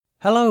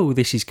Hello,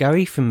 this is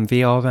Gary from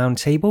VR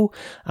Roundtable,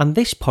 and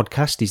this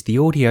podcast is the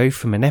audio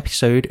from an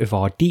episode of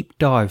our deep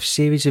dive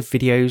series of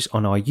videos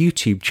on our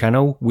YouTube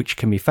channel, which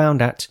can be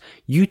found at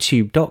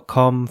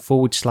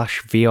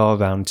youtube.com/VR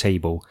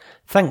Roundtable.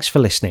 Thanks for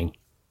listening.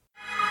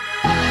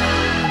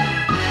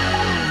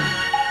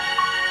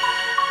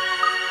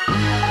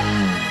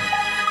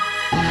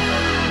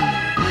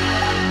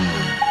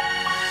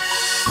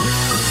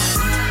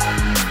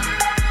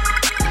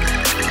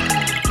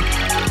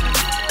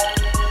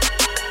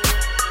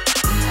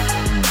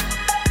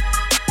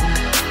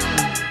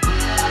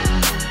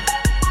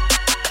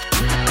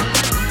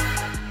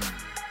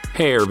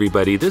 Hey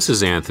everybody, this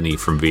is Anthony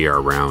from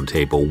VR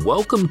Roundtable.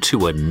 Welcome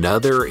to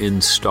another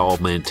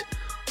installment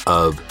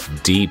of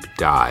Deep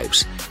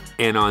Dives.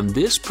 And on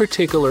this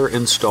particular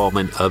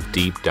installment of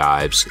Deep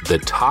Dives, the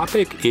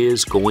topic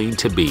is going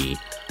to be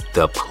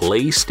the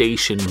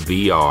PlayStation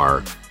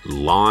VR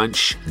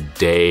launch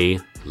day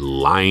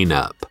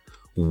lineup.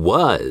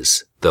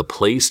 Was the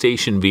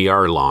PlayStation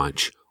VR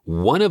launch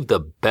one of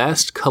the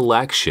best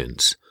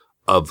collections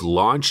of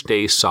launch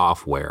day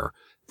software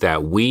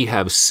that we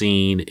have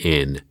seen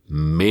in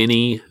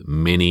many,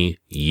 many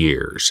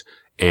years?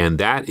 And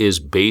that is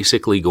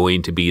basically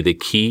going to be the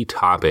key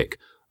topic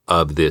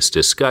of this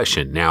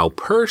discussion. Now,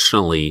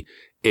 personally,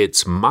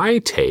 it's my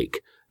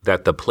take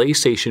that the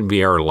PlayStation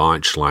VR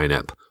launch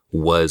lineup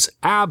was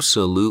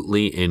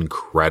absolutely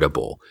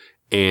incredible.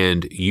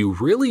 And you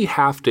really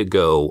have to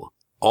go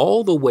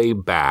all the way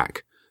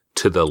back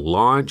to the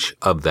launch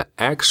of the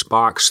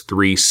Xbox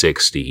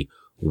 360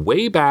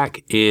 way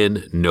back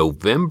in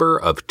November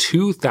of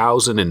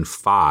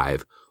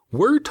 2005.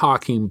 We're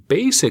talking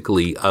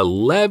basically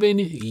 11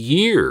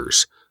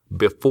 years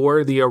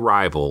before the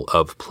arrival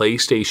of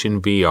PlayStation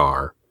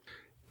VR.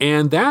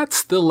 And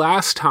that's the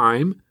last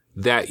time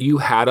that you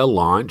had a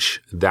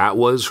launch that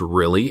was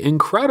really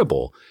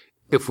incredible.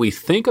 If we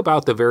think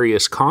about the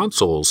various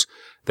consoles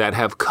that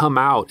have come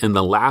out in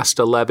the last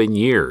 11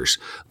 years,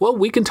 well,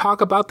 we can talk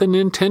about the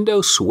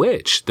Nintendo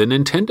Switch. The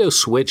Nintendo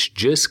Switch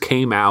just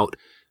came out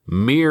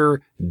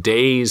mere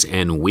days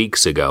and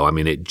weeks ago. I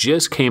mean, it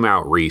just came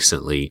out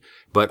recently,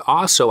 but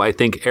also I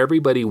think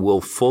everybody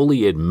will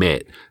fully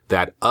admit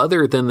that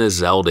other than the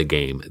Zelda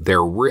game,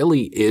 there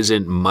really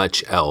isn't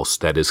much else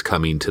that is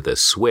coming to the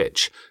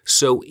Switch.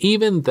 So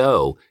even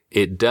though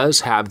it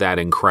does have that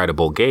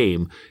incredible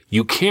game,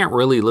 you can't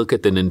really look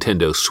at the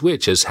Nintendo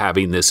Switch as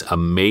having this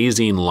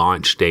amazing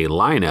launch day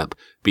lineup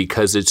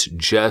because it's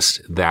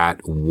just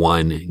that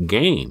one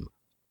game.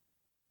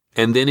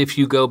 And then if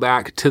you go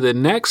back to the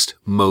next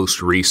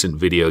most recent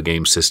video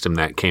game system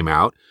that came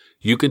out,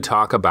 you can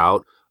talk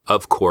about,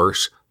 of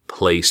course,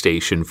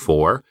 PlayStation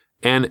 4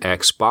 and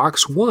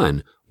Xbox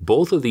One.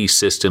 Both of these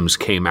systems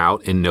came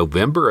out in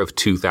November of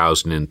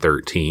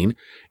 2013.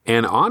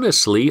 And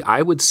honestly,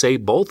 I would say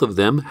both of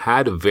them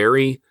had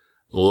very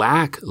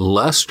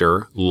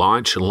lackluster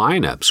launch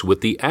lineups. With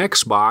the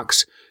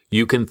Xbox,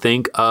 you can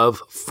think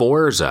of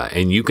Forza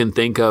and you can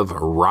think of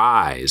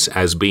Rise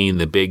as being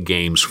the big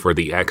games for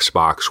the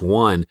Xbox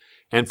One.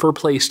 And for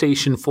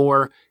PlayStation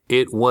 4,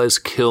 it was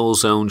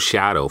Killzone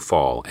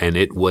Shadowfall and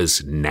it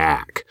was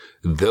Knack.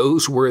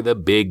 Those were the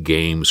big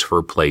games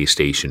for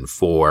PlayStation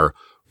 4.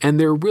 And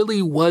there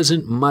really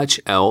wasn't much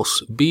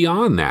else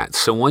beyond that.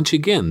 So once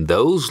again,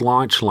 those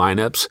launch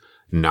lineups,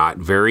 not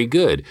very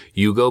good.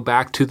 You go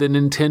back to the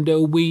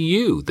Nintendo Wii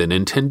U. The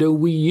Nintendo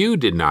Wii U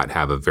did not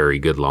have a very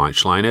good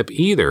launch lineup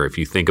either, if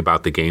you think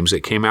about the games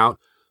that came out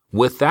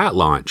with that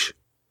launch.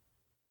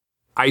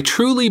 I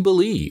truly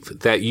believe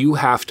that you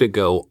have to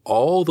go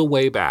all the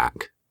way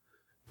back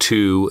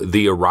to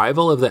the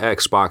arrival of the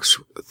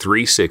Xbox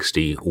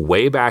 360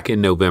 way back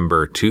in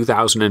November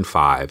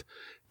 2005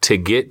 to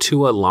get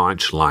to a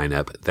launch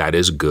lineup that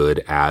is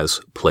good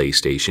as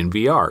PlayStation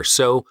VR.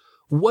 So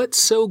what's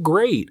so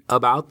great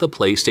about the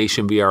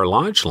PlayStation VR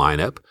launch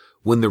lineup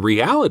when the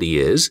reality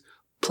is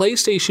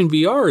PlayStation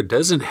VR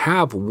doesn't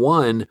have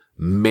one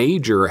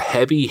major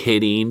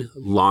heavy-hitting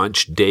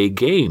launch day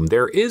game?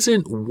 There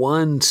isn't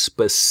one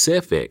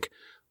specific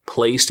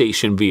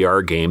PlayStation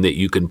VR game that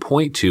you can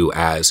point to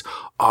as,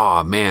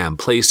 oh man,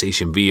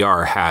 PlayStation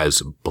VR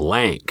has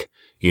blank.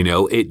 You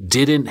know, it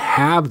didn't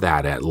have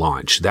that at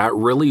launch. That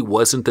really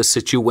wasn't the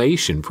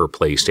situation for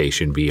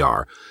PlayStation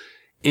VR.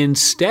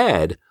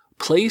 Instead,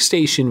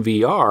 PlayStation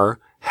VR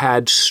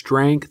had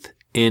strength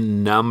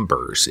in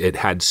numbers. It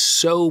had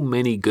so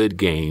many good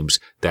games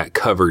that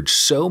covered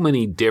so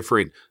many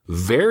different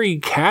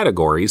varied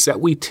categories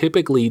that we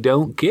typically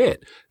don't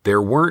get.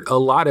 There weren't a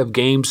lot of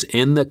games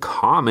in the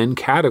common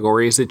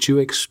categories that you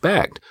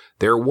expect.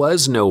 There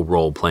was no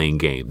role-playing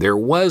game. There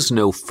was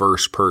no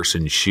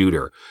first-person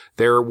shooter.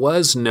 There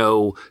was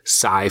no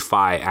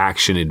sci-fi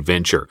action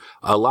adventure.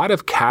 A lot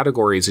of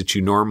categories that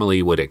you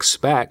normally would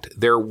expect,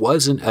 there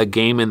wasn't a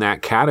game in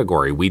that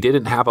category. We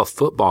didn't have a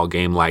football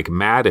game like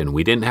Madden.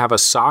 We didn't have a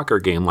soccer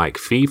game like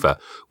FIFA.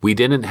 We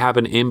didn't have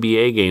an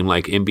NBA game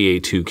like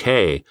NBA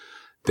 2K.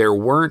 There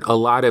weren't a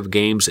lot of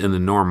games in the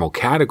normal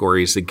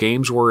categories. The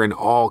games were in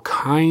all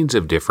kinds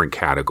of different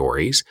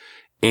categories.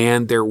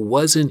 And there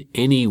wasn't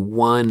any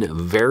one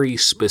very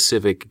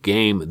specific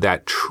game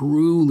that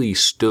truly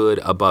stood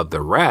above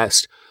the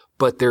rest,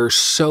 but there's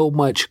so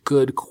much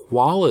good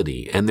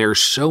quality and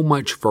there's so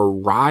much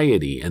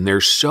variety and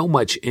there's so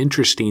much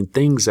interesting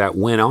things that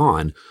went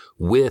on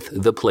with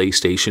the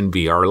PlayStation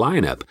VR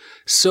lineup.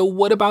 So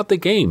what about the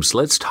games?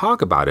 Let's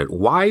talk about it.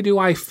 Why do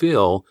I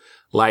feel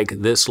like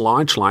this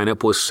launch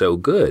lineup was so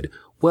good?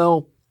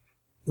 Well,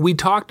 we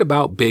talked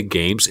about big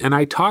games, and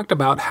I talked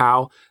about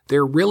how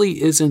there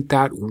really isn't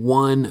that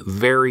one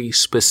very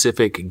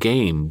specific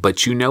game.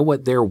 But you know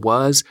what there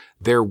was?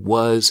 There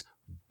was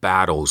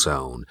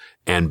Battlezone.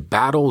 And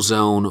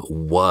Battlezone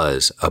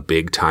was a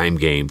big-time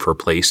game for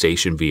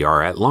PlayStation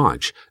VR at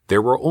launch.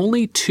 There were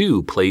only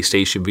 2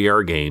 PlayStation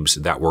VR games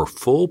that were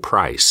full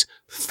price,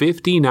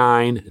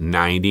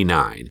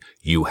 $59.99.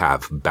 You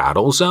have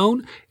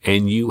Battlezone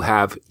and you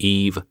have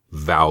Eve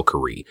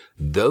Valkyrie.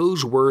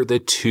 Those were the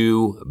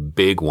 2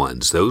 big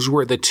ones. Those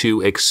were the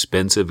 2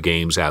 expensive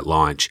games at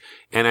launch.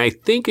 And I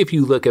think if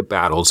you look at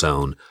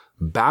Battlezone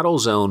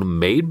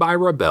made by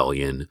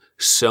Rebellion,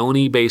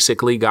 Sony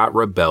basically got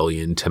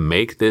Rebellion to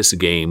make this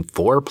game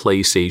for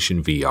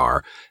PlayStation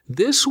VR.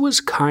 This was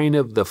kind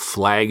of the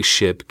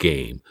flagship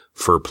game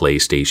for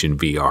PlayStation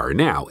VR.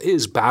 Now,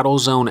 is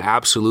Battlezone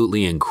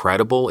absolutely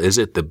incredible? Is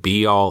it the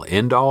be-all,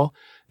 end-all?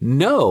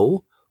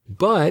 No,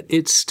 but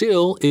it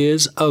still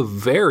is a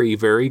very,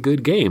 very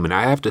good game. And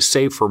I have to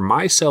say for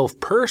myself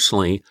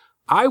personally,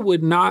 I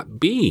would not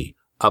be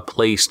a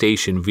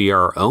PlayStation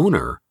VR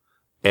owner,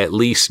 at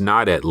least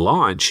not at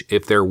launch,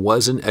 if there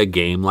wasn't a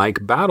game like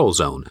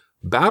Battlezone.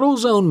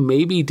 Battlezone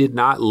maybe did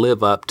not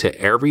live up to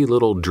every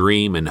little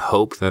dream and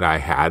hope that I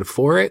had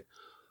for it,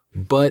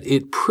 but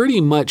it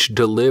pretty much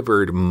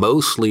delivered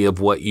mostly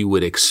of what you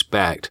would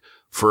expect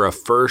for a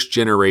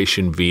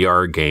first-generation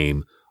VR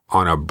game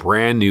on a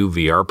brand new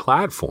VR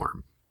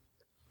platform.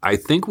 I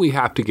think we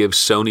have to give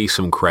Sony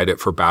some credit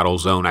for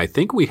Battlezone. I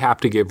think we have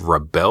to give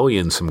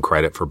Rebellion some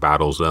credit for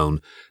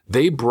Battlezone.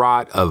 They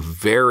brought a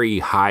very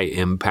high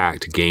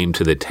impact game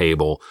to the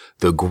table.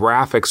 The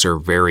graphics are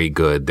very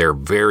good. They're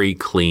very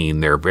clean.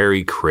 They're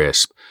very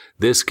crisp.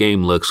 This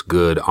game looks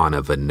good on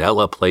a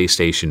vanilla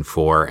PlayStation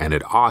 4, and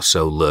it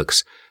also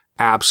looks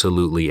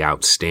absolutely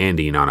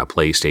outstanding on a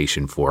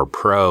PlayStation 4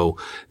 Pro.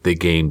 The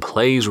game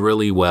plays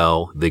really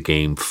well. The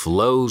game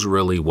flows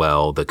really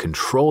well. The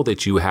control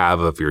that you have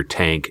of your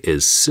tank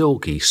is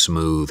silky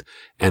smooth,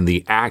 and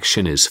the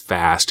action is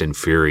fast and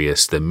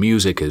furious. The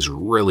music is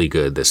really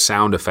good. The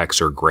sound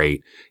effects are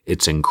great.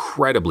 It's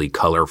incredibly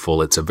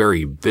colorful. It's a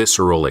very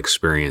visceral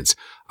experience.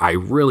 I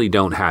really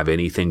don't have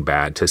anything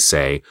bad to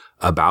say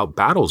about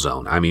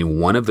Battlezone. I mean,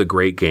 one of the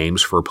great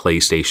games for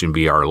PlayStation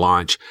VR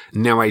launch.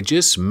 Now, I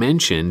just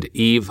mentioned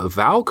Eve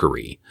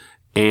Valkyrie,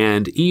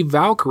 and Eve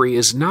Valkyrie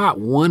is not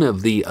one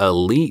of the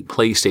elite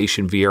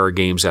PlayStation VR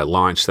games at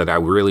launch that I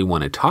really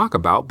want to talk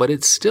about, but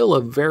it's still a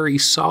very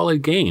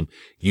solid game.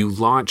 You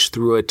launch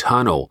through a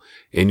tunnel,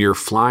 and you're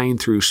flying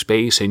through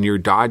space, and you're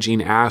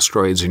dodging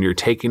asteroids, and you're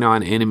taking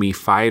on enemy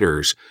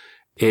fighters.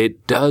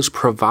 It does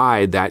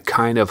provide that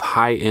kind of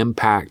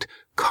high-impact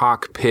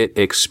cockpit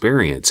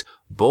experience.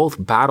 Both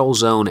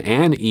Battlezone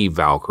and Eve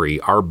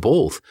Valkyrie are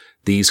both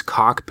these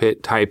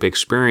cockpit-type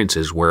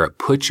experiences where it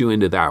puts you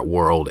into that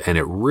world and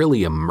it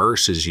really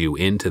immerses you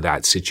into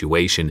that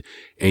situation,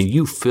 and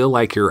you feel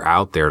like you're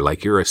out there,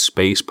 like you're a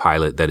space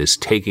pilot that is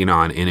taking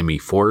on enemy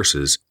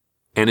forces.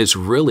 And it's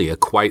really a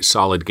quite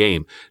solid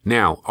game.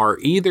 Now, are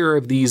either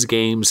of these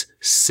games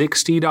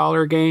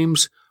 $60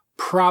 games?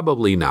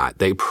 Probably not.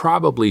 They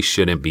probably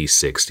shouldn't be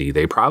 $60.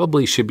 They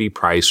probably should be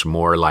priced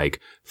more like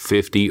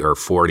 $50 or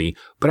 $40,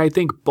 but I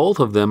think both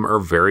of them are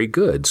very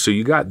good. So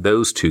you got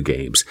those 2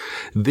 games.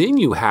 Then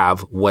you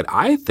have what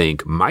I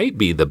think might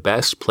be the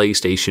best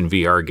PlayStation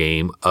VR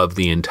game of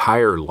the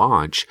entire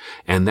launch,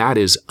 and that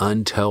is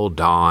Until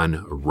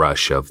Dawn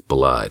Rush of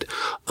Blood.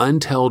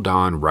 Until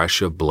Dawn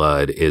Rush of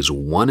Blood is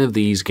one of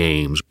these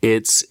games.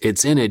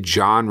 It's in a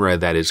genre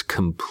that is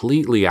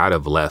completely out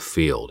of left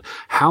field.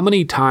 How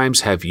many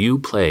times have you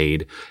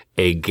played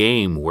a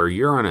game where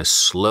you're on a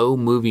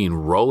slow-moving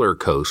roller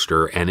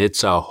coaster and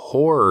it's a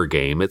horror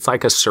game? It's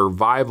like a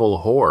survival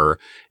horror,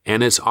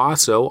 and it's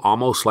also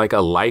almost like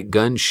a light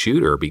gun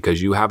shooter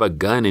because you have a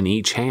gun in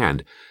each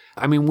hand.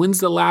 I mean, when's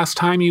the last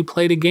time you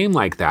played a game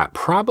like that?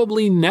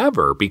 Probably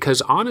never,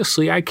 because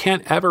honestly, I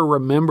can't ever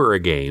remember a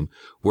game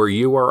where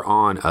you are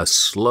on a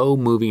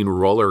slow-moving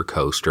roller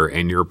coaster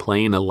and you're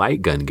playing a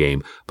light gun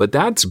game. But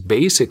that's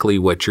basically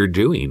what you're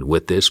doing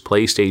with this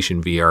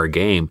PlayStation VR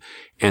game.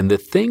 And the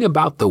thing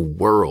about the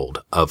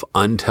world of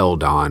Until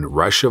Dawn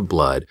Rush of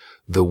Blood,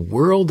 the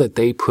world that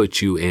they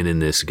put you in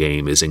this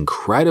game is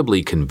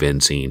incredibly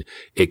convincing.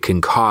 It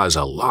can cause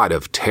a lot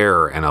of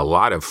terror and a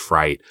lot of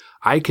fright.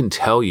 I can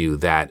tell you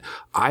that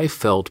I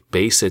felt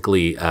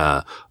basically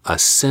a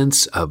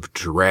sense of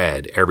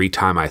dread every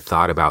time I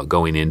thought about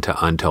going into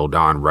Until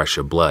Dawn Rush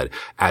of Blood.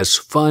 As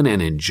fun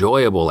and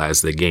enjoyable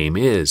as the game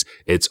is,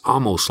 it's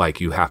almost like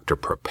you have to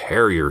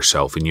prepare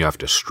yourself and you have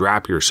to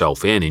strap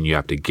yourself in and you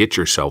have to get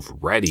yourself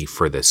ready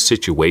for the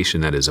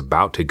situation that is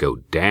about to go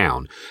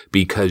down,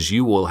 because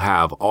you will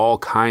have all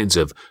kinds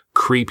of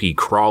creepy,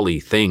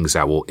 crawly things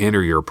that will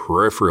enter your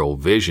peripheral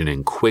vision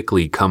and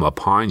quickly come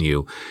upon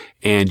you.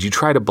 And you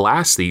try to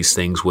blast these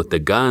things with the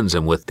guns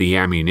and with the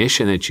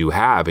ammunition that you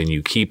have, and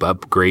you keep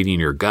upgrading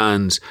your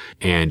guns,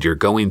 and you're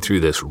going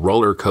through this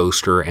roller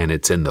coaster, and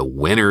it's in the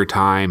winter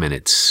time and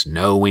it's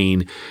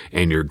snowing,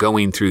 and you're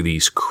going through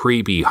these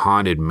creepy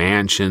haunted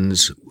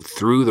mansions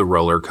through the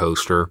roller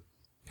coaster.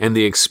 And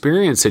the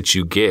experience that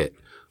you get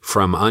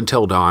from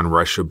Until Dawn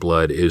Rush of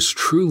Blood is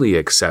truly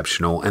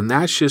exceptional, and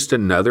that's just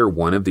another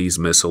one of these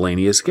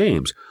miscellaneous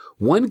games.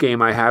 One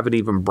game I haven't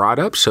even brought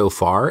up so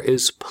far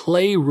is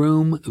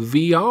Playroom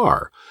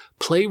VR.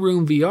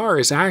 Playroom VR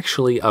is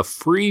actually a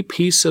free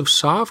piece of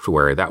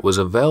software that was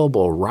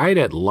available right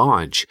at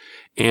launch,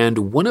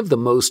 and one of the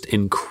most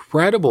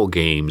incredible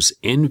games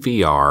in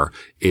VR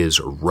is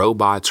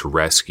Robots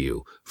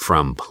Rescue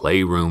from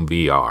Playroom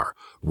VR.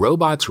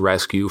 Robots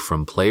Rescue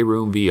from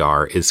Playroom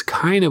VR is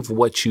kind of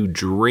what you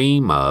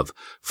dream of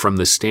from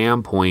the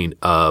standpoint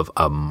of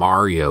a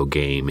Mario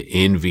game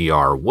in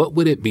VR. What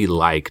would it be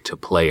like to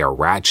play a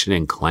Ratchet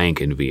and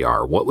Clank in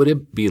VR? What would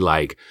it be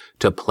like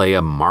to play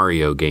a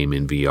Mario game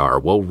in VR?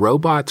 Well,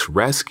 Robots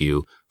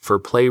Rescue for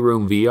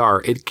Playroom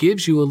VR, it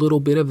gives you a little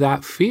bit of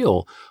that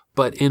feel,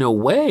 but in a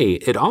way,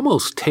 it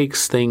almost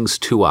takes things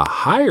to a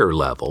higher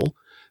level,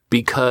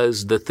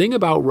 because the thing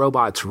about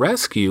Robots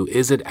Rescue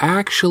is it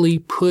actually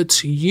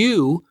puts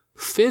you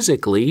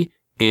physically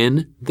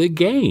in the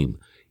game.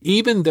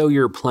 Even though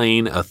you're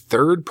playing a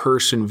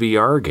third-person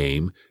VR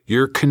game,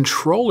 your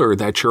controller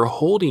that you're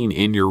holding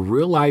in your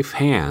real-life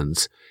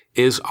hands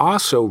is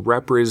also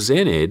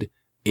represented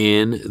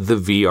in the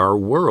VR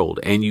world.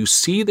 And you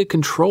see the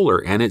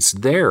controller, and it's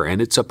there,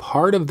 and it's a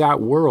part of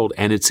that world,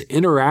 and it's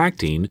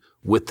interacting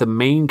with the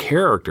main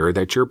character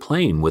that you're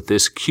playing, with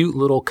this cute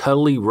little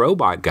cuddly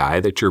robot guy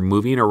that you're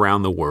moving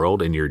around the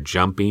world, and you're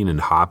jumping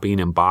and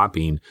hopping and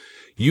bopping.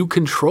 You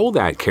control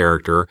that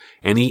character,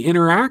 and he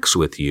interacts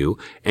with you,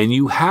 and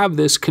you have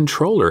this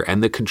controller,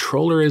 and the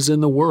controller is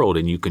in the world,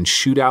 and you can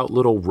shoot out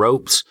little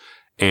ropes,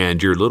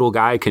 and your little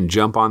guy can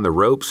jump on the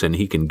ropes, and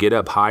he can get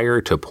up higher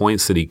to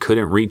points that he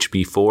couldn't reach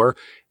before.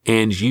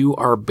 And you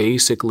are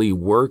basically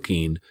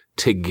working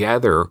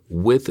together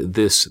with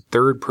this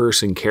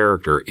third-person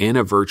character in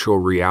a virtual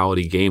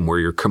reality game where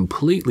you're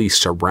completely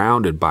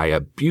surrounded by a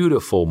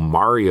beautiful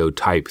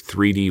Mario-type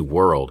 3D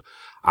world.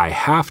 I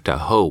have to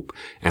hope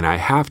and I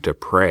have to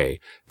pray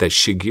that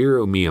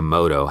Shigeru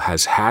Miyamoto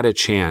has had a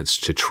chance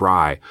to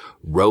try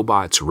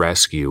Robots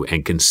Rescue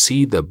and can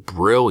see the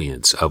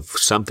brilliance of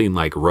something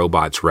like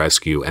Robots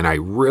Rescue. And I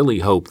really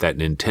hope that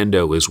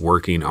Nintendo is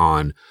working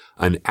on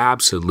an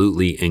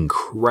absolutely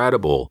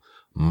incredible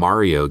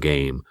Mario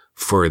game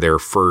for their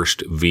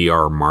first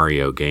VR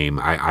Mario game.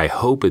 I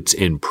hope it's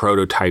in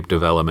prototype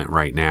development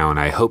right now, and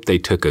I hope they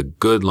took a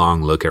good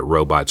long look at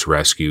Robots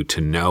Rescue to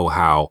know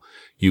how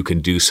you can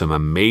do some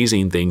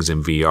amazing things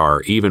in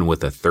VR, even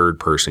with a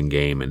third-person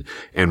game.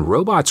 And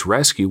Robots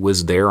Rescue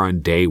was there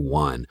on day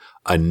one.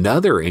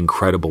 Another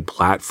incredible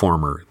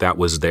platformer that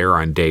was there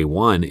on day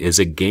one is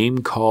a game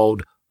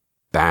called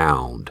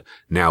Bound.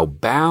 Now,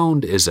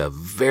 Bound is a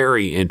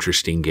very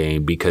interesting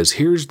game because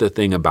here's the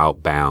thing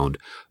about Bound.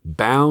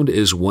 Bound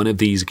is one of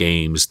these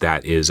games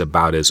that is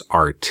about as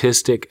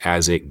artistic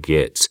as it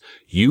gets.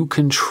 You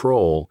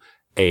control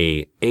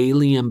an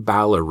alien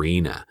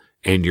ballerina,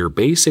 and you're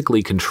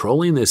basically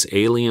controlling this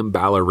alien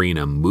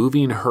ballerina,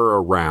 moving her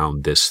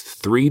around this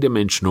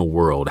three-dimensional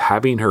world,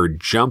 having her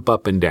jump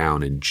up and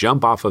down and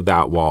jump off of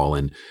that wall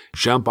and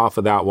jump off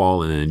of that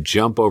wall and then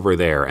jump over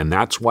there. And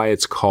that's why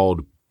it's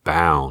called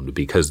Bound,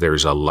 because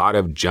there's a lot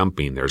of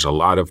jumping. There's a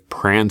lot of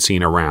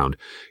prancing around.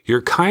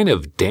 You're kind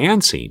of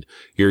dancing.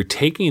 You're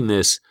taking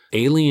this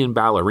alien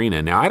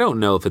ballerina. Now, I don't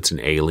know if it's an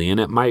alien.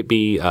 It might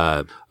be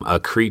a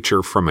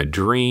creature from a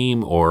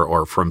dream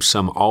or from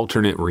some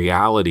alternate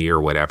reality or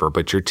whatever,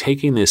 but you're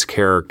taking this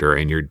character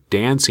and you're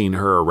dancing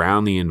her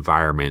around the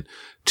environment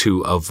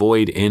to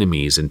avoid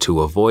enemies and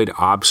to avoid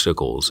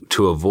obstacles,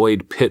 to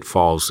avoid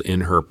pitfalls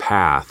in her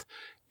path.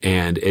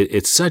 And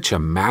it's such a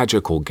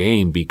magical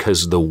game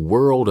because the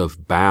world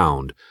of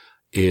Bound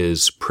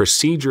is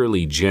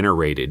procedurally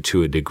generated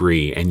to a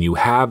degree, and you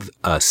have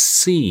a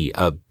sea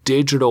of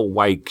digital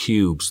white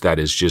cubes that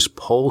is just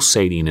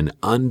pulsating and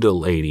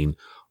undulating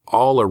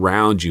all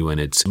around you, and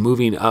it's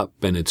moving up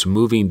and it's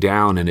moving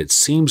down, and it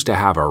seems to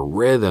have a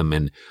rhythm.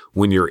 And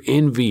when you're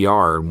in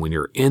VR and when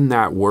you're in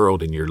that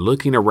world and you're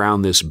looking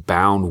around this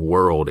Bound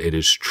world, it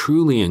is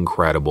truly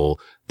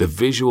incredible. The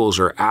visuals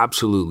are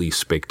absolutely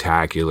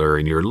spectacular,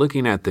 and you're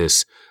looking at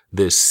this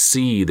this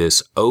sea,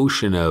 this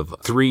ocean of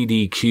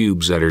 3D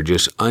cubes that are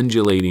just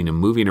undulating and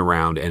moving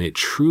around, and it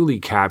truly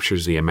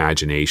captures the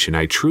imagination.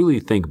 I truly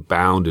think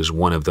Bound is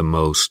one of the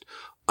most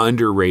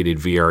underrated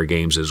VR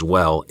games as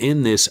well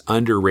in this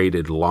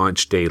underrated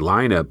launch day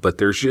lineup, but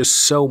there's just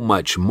so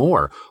much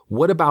more.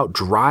 What about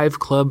Drive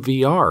Club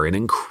VR, an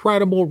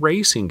incredible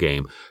racing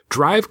game?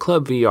 Drive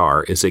Club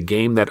VR is a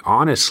game that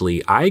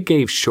honestly I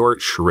gave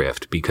short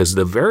shrift because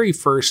the very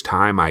first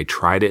time I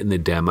tried it in the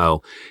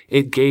demo,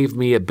 it gave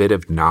me a bit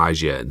of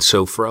nausea. And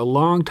so for a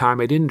long time,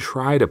 I didn't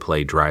try to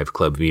play Drive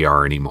Club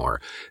VR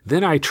anymore.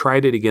 Then I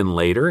tried it again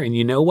later, and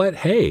you know what?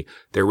 Hey,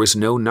 there was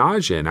no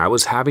nausea, and I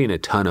was having a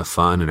ton of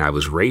fun, and I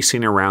was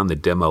racing around the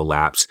demo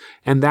laps,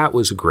 and that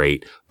was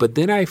great. But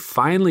then I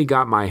finally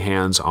got my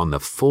hands on the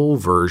full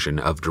version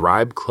of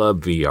Drive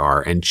Club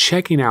VR and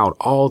checking out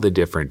all the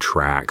different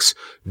tracks,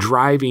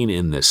 driving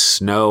in the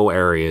snow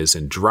areas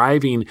and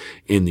driving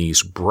in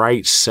these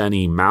bright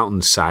sunny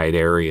mountainside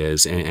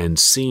areas and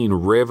seeing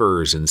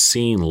rivers and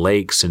seeing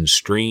lakes and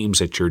streams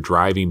that you're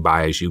driving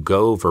by as you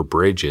go over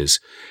bridges.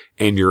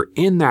 And you're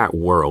in that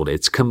world.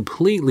 It's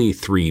completely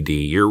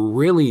 3D. You're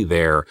really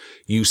there.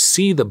 You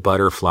see the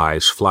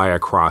butterflies fly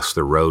across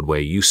the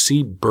roadway. You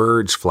see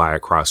birds fly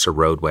across the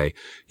roadway.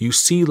 You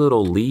see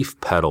little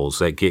leaf petals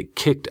that get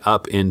kicked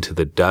up into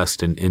the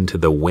dust and into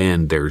the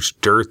wind. There's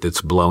dirt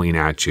that's blowing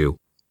at you.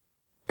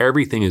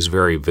 Everything is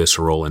very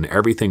visceral, and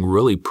everything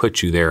really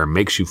puts you there and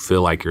makes you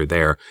feel like you're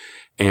there.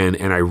 And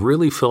I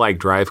really feel like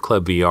Drive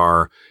Club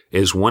VR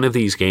is one of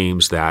these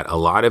games that a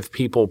lot of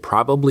people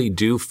probably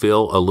do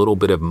feel a little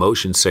bit of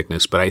motion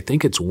sickness, but I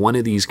think it's one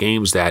of these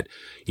games that,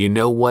 you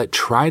know what,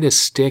 try to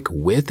stick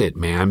with it,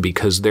 man,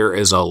 because there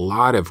is a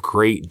lot of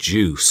great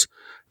juice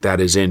that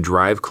is in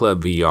Drive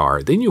Club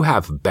VR. Then you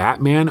have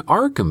Batman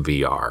Arkham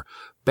VR.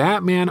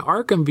 Batman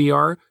Arkham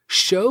VR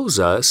shows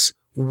us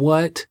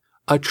what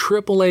a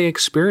AAA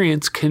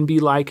experience can be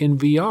like in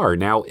VR.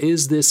 Now,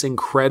 is this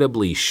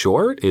incredibly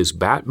short? Is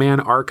Batman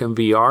Arkham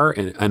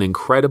VR an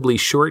incredibly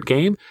short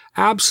game?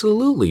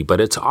 Absolutely,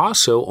 but it's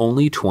also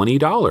only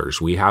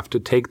 $20. We have to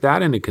take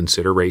that into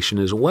consideration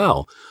as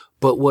well.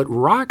 But what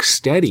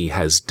Rocksteady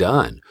has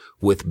done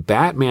with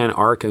Batman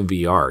Arkham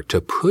VR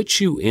to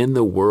put you in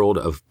the world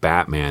of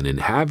Batman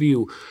and have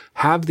you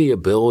have the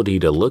ability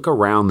to look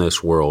around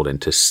this world and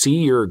to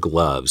see your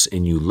gloves,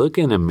 and you look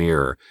in a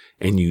mirror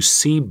and you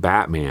see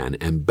Batman,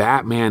 and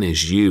Batman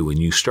is you, and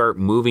you start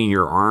moving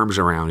your arms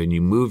around and you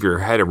move your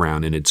head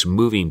around, and it's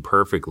moving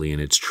perfectly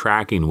and it's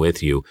tracking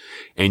with you.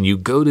 And you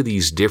go to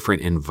these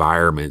different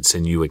environments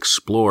and you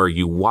explore,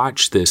 you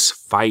watch this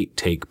fight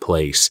take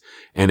place,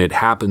 and it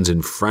happens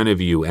in front of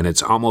you, and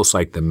it's almost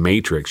like the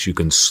Matrix. You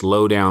can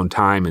slow down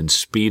time and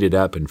speed it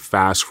up and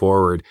fast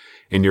forward,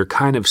 and you're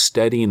kind of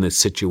studying the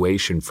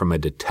situation from a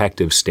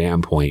detective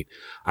standpoint.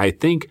 I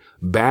think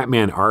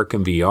Batman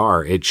Arkham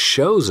VR, it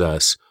shows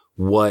us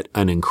what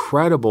an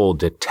incredible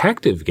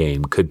detective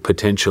game could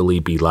potentially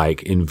be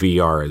like in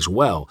VR as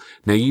well.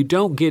 Now, you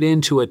don't get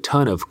into a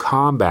ton of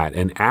combat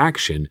and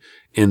action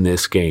in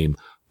this game,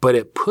 but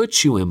it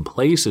puts you in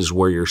places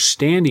where you're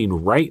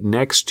standing right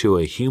next to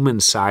a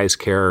human-sized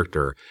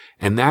character,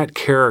 and that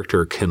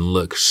character can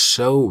look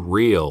so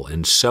real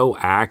and so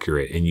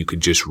accurate, and you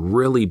could just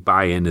really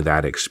buy into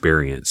that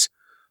experience.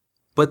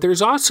 But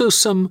there's also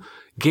some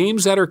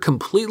games that are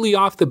completely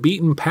off the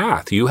beaten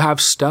path. You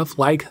have stuff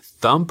like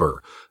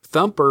Thumper.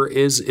 Thumper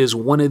is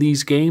one of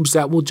these games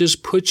that will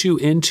just put you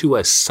into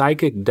a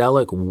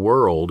psychedelic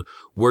world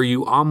where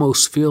you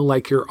almost feel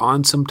like you're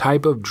on some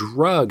type of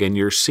drug and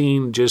you're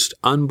seeing just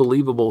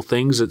unbelievable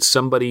things that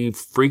somebody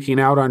freaking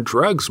out on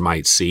drugs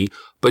might see.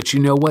 But you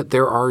know what?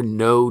 There are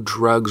no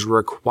drugs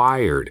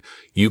required.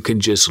 You can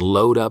just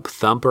load up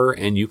Thumper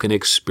and you can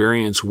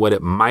experience what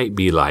it might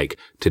be like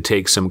to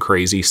take some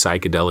crazy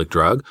psychedelic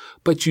drug,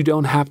 but you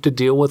don't have to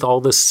deal with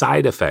all the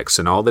side effects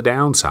and all the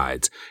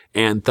downsides.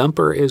 And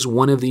Thumper is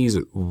one of these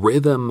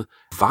rhythm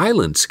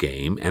violence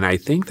game, and I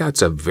think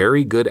that's a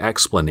very good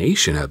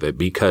explanation of it,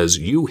 because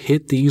you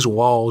hit these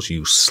walls,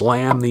 you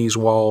slam these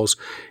walls,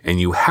 and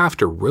you have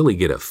to really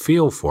get a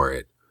feel for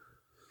it.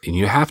 And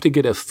you have to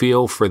get a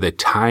feel for the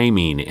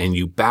timing, and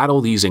you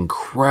battle these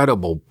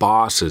incredible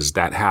bosses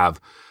that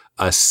have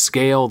a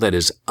scale that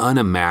is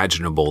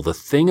unimaginable. The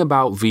thing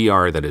about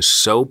VR that is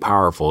so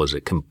powerful is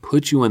it can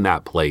put you in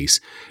that place,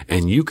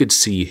 and you could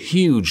see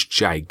huge,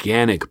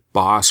 gigantic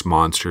boss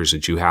monsters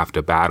that you have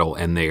to battle,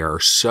 and they are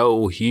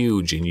so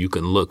huge, and you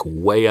can look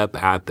way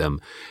up at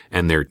them,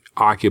 and they're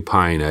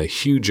occupying a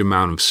huge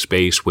amount of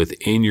space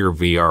within your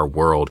VR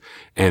world,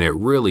 and it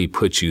really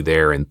puts you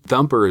there. And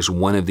Thumper is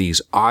one of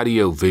these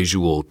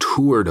audio-visual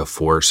tour de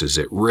forces.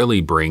 It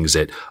really brings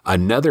it.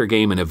 Another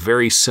game in a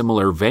very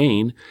similar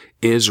vein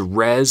is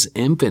Rez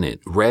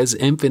Infinite. Rez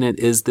Infinite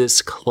is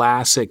this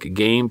classic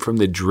game from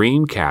the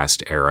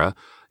Dreamcast era.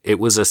 It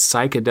was a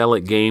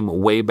psychedelic game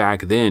way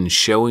back then,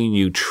 showing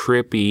you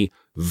trippy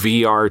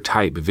VR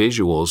type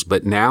visuals,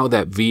 but now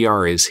that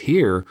VR is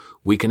here,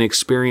 we can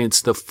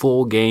experience the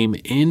full game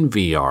in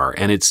VR,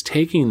 and it's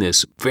taking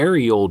this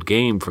very old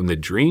game from the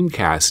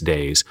Dreamcast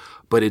days,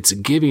 but it's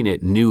giving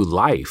it new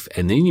life.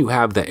 And then you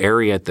have the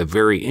area at the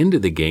very end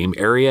of the game,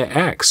 Area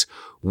X,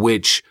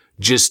 which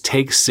just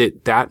takes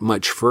it that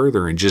much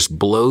further and just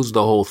blows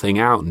the whole thing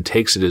out and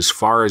takes it as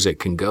far as it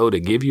can go to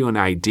give you an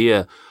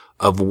idea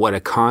of what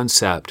a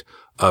concept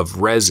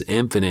of Res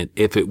Infinite,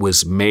 if it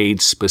was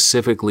made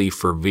specifically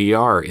for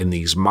VR in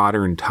these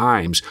modern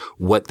times,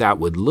 what that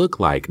would look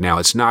like. Now,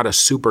 it's not a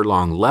super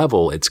long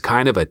level. It's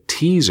kind of a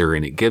teaser,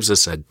 and it gives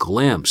us a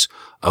glimpse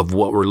of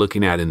what we're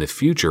looking at in the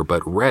future.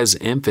 But Res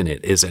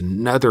Infinite is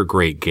another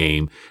great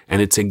game,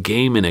 and it's a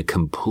game in a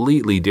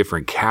completely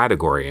different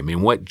category. I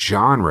mean, what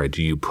genre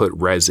do you put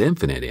Res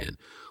Infinite in?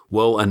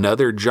 Well,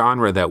 another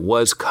genre that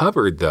was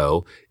covered,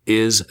 though,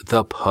 is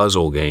the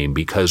puzzle game,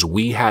 because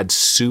we had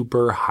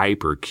Super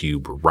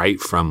Hypercube right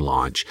from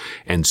launch.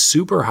 And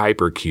Super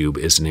Hypercube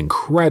is an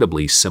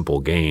incredibly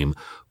simple game,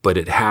 but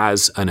it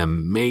has an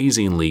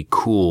amazingly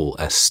cool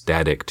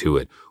aesthetic to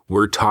it.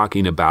 We're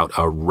talking about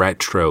a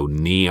retro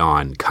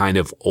neon kind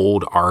of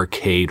old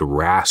arcade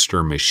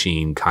raster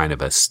machine kind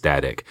of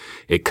aesthetic.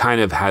 It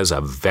kind of has a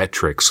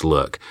Vectrex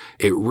look.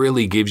 It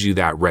really gives you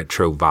that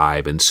retro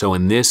vibe. And so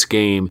in this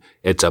game,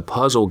 it's a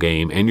puzzle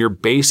game, and you're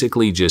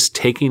basically just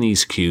taking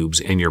these cubes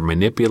and you're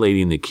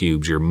manipulating the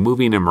cubes. You're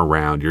moving them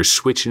around. You're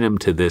switching them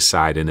to this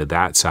side and to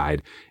that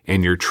side,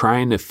 and you're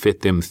trying to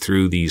fit them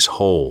through these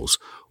holes.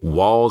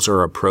 Walls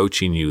are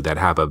approaching you that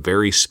have a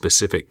very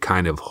specific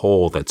kind of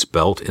hole that's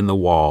built in the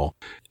wall.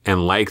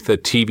 And like the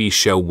TV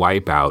show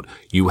Wipeout,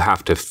 you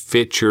have to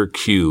fit your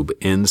cube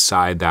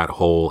inside that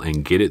hole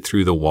and get it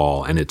through the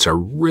wall. And it's a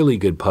really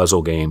good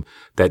puzzle game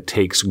that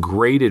takes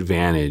great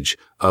advantage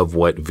of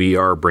what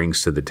VR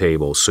brings to the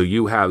table. So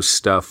you have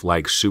stuff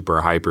like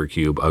Super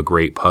Hypercube, a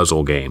great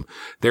puzzle game.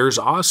 There's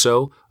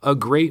also a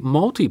great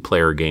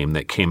multiplayer game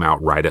that came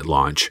out right at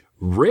launch,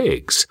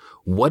 Riggs.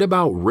 What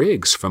about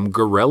Riggs from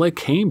Gorilla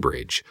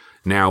Cambridge?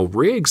 Now,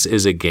 Riggs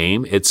is a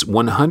game, it's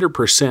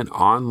 100%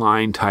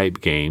 online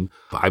type game.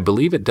 I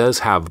believe it does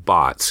have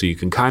bots, so you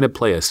can kind of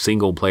play a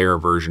single player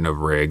version of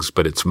Riggs,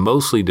 but it's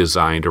mostly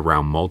designed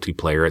around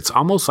multiplayer. It's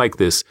almost like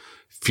this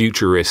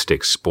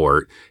futuristic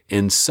sport.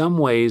 In some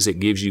ways, it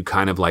gives you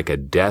kind of like a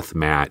death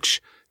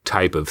match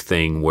type of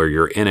thing where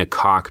you're in a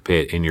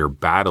cockpit and you're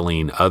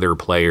battling other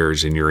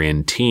players and you're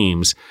in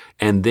teams.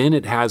 And then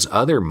it has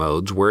other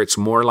modes where it's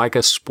more like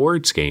a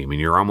sports game and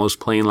you're almost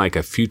playing like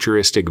a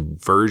futuristic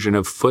version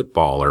of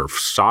football or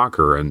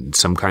soccer in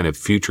some kind of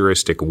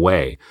futuristic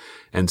way.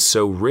 And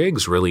so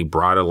Riggs really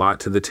brought a lot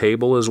to the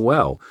table as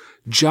well.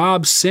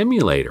 Job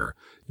Simulator.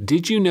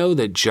 Did you know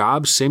that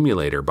Job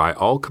Simulator by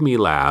Alchemy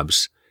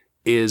Labs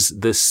is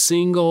the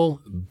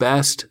single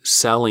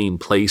best-selling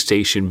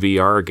PlayStation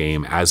VR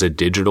game as a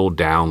digital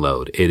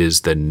download? It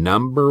is the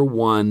number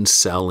one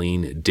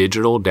selling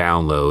digital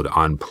download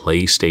on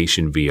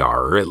PlayStation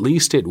VR, or at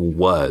least it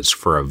was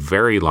for a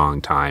very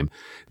long time.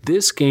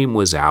 This game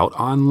was out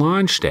on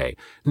launch day.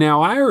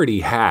 Now, I already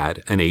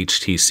had an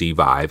HTC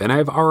Vive, and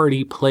I've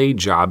already played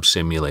Job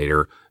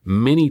Simulator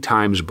many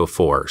times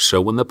before. So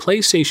when the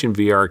PlayStation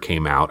VR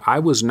came out, I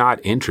was not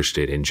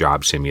interested in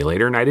Job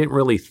Simulator, and I didn't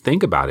really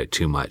think about it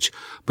too much.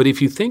 But if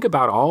you think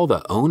about all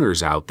the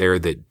owners out there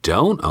that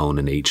don't own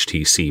an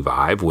HTC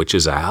Vive, which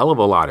is a hell of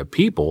a lot of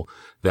people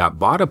that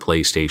bought a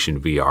PlayStation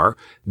VR,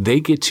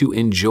 they get to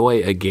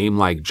enjoy a game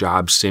like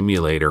Job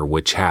Simulator,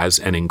 which has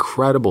an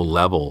incredible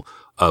level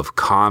of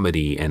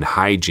comedy and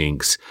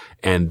hijinks.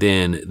 And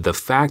then the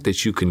fact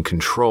that you can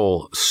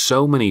control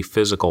so many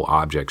physical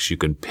objects, you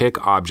can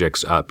pick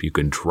objects up, you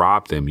can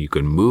drop them, you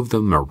can move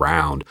them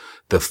around,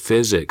 the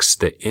physics,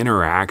 the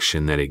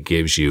interaction that it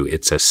gives you,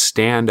 it's a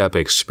stand-up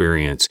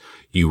experience.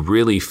 You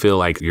really feel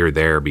like you're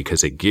there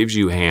because it gives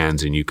you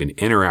hands and you can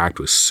interact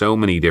with so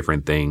many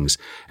different things.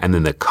 And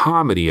then the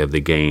comedy of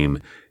the game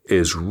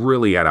is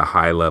really at a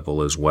high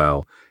level as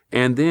well.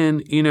 And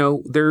then,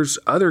 there's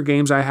other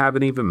games I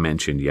haven't even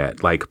mentioned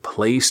yet, like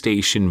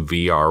PlayStation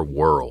VR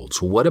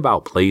Worlds. What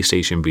about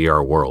PlayStation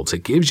VR Worlds?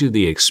 It gives you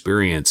the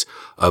experience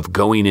of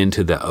going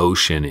into the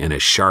ocean in a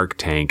shark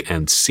tank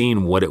and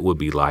seeing what it would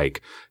be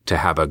like to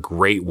have a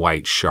great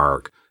white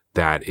shark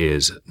that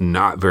is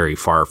not very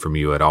far from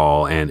you at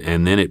all. And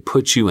then it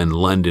puts you in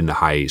London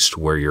Heist,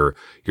 where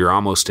you're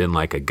almost in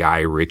like a Guy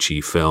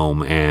Ritchie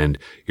film and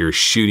you're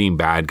shooting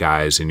bad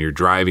guys and you're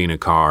driving a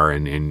car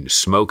and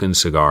smoking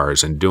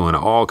cigars and doing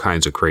all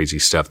kinds of crazy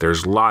stuff.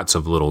 There's lots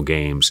of little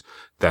games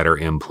that are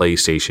in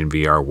PlayStation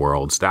VR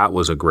Worlds. That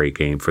was a great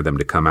game for them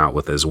to come out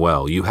with as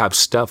well. You have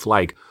stuff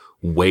like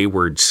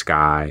Wayward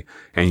Sky,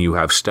 and you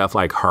have stuff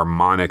like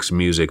Harmonix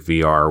Music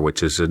VR,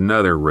 which is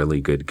another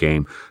really good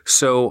game.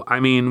 So,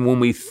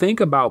 when we think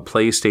about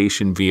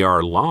PlayStation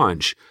VR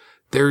launch,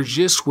 there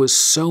just was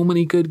so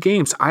many good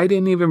games. I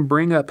didn't even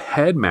bring up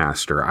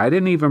Headmaster. I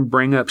didn't even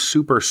bring up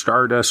Super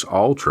Stardust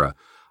Ultra.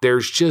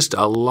 There's just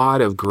a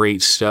lot of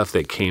great stuff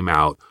that came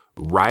out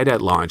right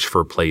at launch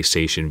for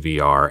PlayStation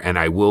VR, and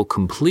I will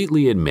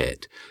completely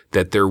admit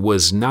that there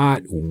was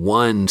not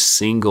one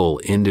single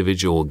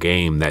individual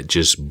game that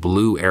just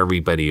blew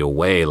everybody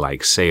away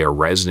like, say, a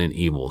Resident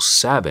Evil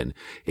 7.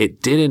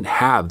 It didn't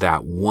have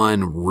that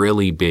one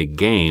really big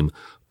game,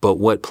 But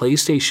what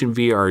PlayStation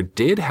VR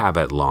did have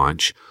at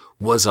launch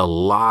was a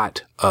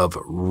lot of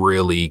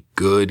really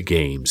good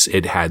games.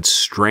 It had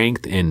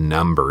strength in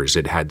numbers.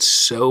 It had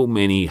so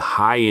many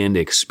high-end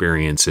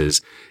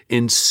experiences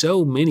in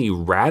so many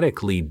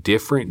radically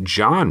different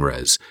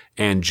genres,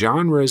 and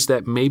genres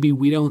that maybe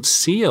we don't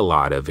see a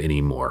lot of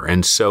anymore.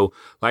 And so,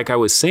 like I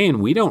was saying,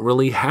 we don't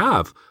really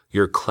have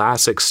your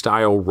classic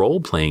style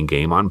role-playing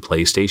game on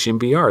PlayStation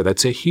VR.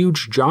 That's a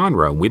huge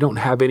genre. We don't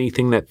have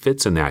anything that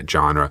fits in that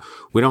genre.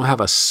 We don't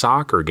have a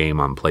soccer game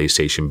on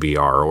PlayStation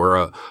VR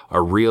or a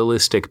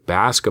realistic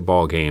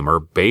basketball game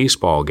or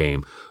baseball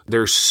game.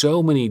 There's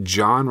so many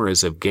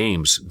genres of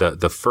games.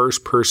 The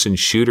first-person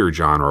shooter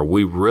genre,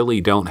 we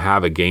really don't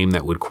have a game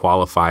that would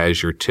qualify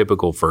as your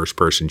typical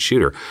first-person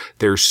shooter.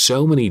 There's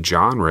so many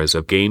genres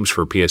of games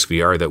for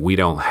PSVR that we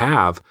don't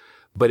have.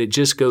 But it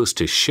just goes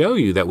to show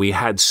you that we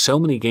had so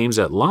many games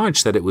at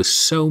launch that it was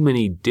so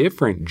many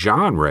different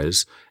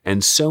genres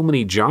and so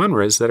many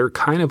genres that are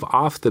kind of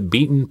off the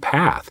beaten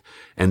path.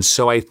 And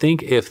so I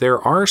think if there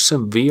are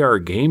some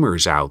VR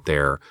gamers out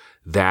there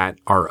that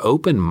are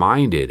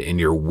open-minded and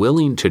you're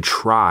willing to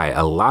try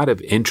a lot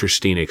of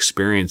interesting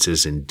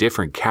experiences in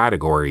different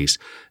categories,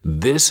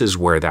 this is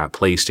where that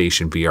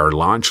PlayStation VR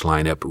launch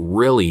lineup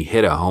really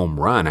hit a home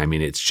run. I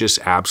mean, it's just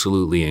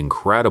absolutely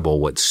incredible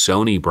what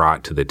Sony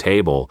brought to the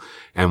table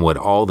and what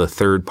all the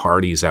third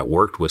parties that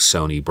worked with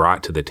Sony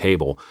brought to the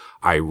table.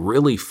 I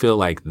really feel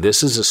like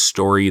this is a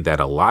story that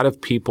a lot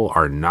of people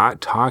are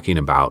not talking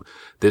about.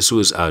 This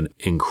was an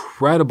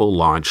incredible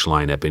launch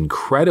lineup,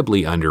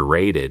 incredibly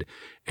underrated.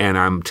 And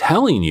I'm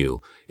telling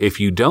you, if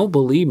you don't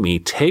believe me,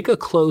 take a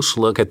close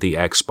look at the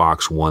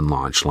Xbox One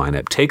launch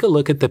lineup. Take a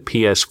look at the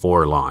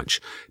PS4 launch.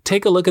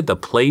 Take a look at the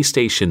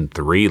PlayStation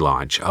 3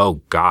 launch.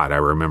 Oh God, I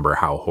remember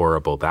how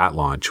horrible that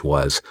launch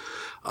was.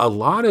 A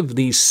lot of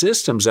these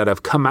systems that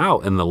have come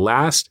out in the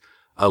last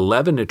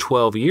 11 to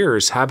 12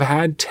 years have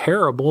had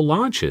terrible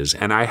launches.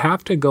 And I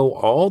have to go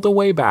all the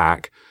way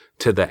back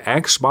to the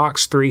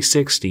Xbox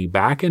 360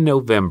 back in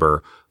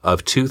November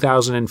of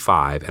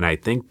 2005, and I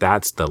think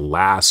that's the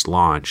last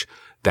launch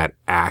that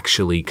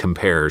actually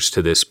compares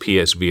to this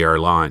PSVR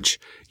launch.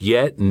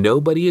 Yet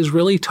nobody is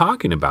really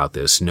talking about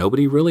this.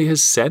 Nobody really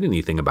has said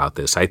anything about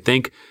this. I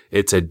think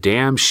it's a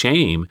damn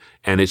shame,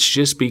 and it's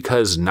just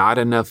because not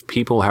enough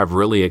people have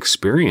really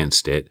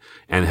experienced it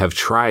and have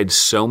tried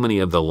so many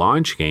of the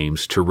launch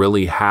games to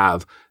really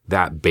have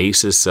that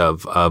basis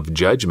of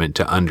judgment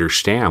to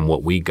understand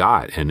what we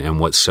got and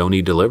what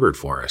Sony delivered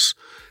for us.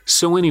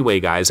 So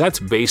anyway, guys, that's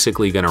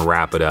basically going to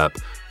wrap it up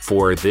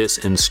for this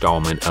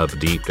installment of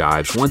Deep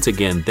Dives. Once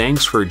again,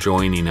 thanks for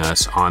joining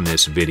us on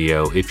this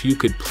video. If you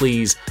could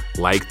please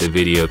like the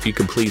video, if you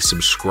could please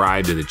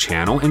subscribe to the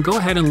channel, and go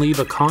ahead and leave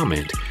a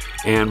comment.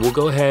 And we'll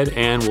go ahead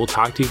and we'll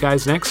talk to you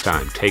guys next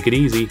time. Take it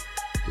easy.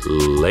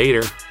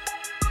 Later.